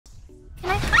Can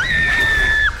I?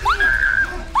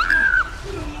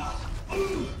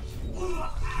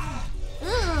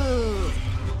 Ooh.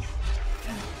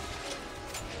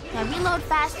 Yeah, reload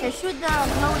faster. Shoot the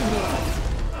glowy bit.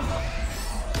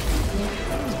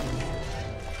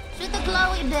 Shoot the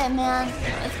glowy bit, man.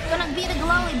 It's gonna be the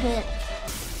glowy bit.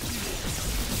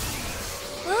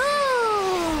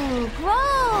 Ooh,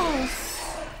 gross.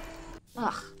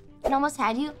 Ugh, it almost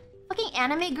had you. Fucking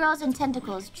anime girls and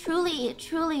tentacles. Truly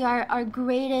our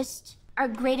greatest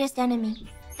enemy.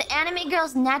 The anime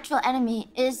girl's natural enemy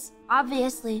is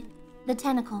obviously the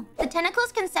tentacle. The tentacle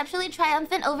is conceptually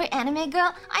triumphant over anime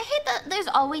girl. I hate that there's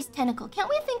always tentacle. Can't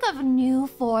we think of new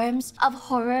forms of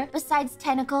horror besides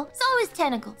tentacle? It's always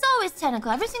tentacle. It's always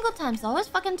tentacle. Every single time, it's always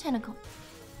fucking tentacle.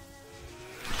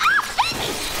 Ah,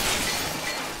 baby!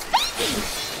 Baby!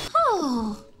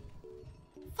 Oh.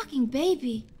 Fucking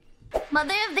baby.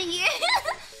 Mother of the year.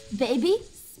 Baby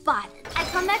spotted. I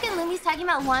come back and Lumi's talking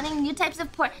about wanting new types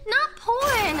of porn. Not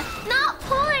porn! Not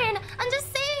porn! I'm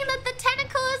just saying that the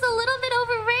tentacle is a little bit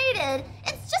overrated.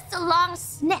 It's just a long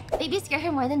snick. Baby scare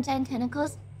her more than giant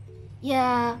tentacles?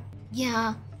 Yeah.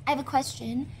 I have a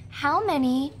question. How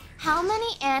many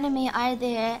anime are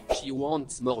there? She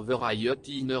wants more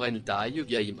variety in her hentai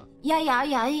game.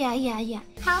 Yeah.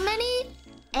 How many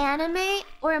anime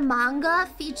or manga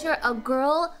feature a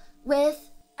girl with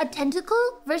a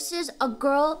tentacle versus a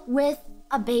girl with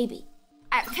a baby?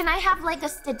 Can I have like a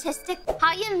statistic?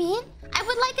 How you mean? I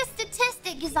would like a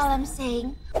statistic is all I'm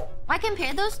saying. Why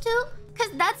compare those two?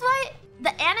 Because that's why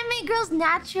the anime girl's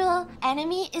natural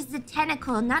enemy is the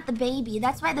tentacle, not the baby.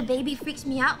 That's why the baby freaks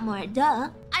me out more. Duh.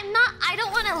 I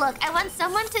don't want to look. I want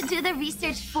someone to do the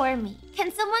research for me.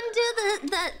 Can someone do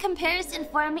the comparison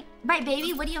for me? By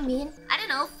baby, what do you mean? I don't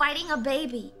know, fighting a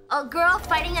baby. A girl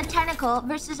fighting a tentacle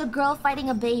versus a girl fighting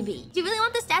a baby. Do you really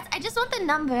want the stats? I just want the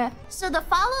number. So the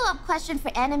follow-up question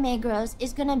for anime girls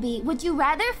is gonna be, would you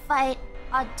rather fight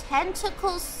a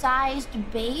tentacle-sized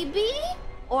baby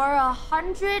or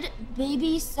 100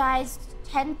 baby-sized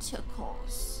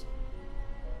tentacles?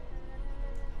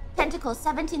 Tentacles,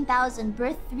 17,000.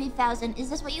 Birth, 3,000. Is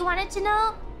this what you wanted to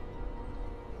know?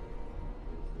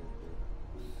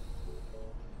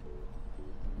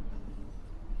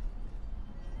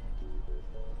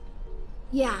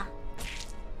 Yeah.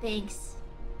 Thanks.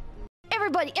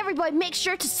 Everybody, make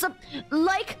sure to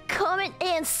like, comment,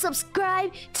 and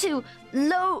subscribe to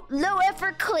Low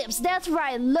Effort Clips. That's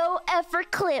right, Low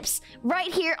Effort Clips.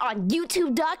 Right here on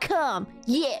YouTube.com.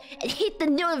 Yeah, and hit the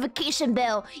notification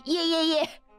bell. Yeah.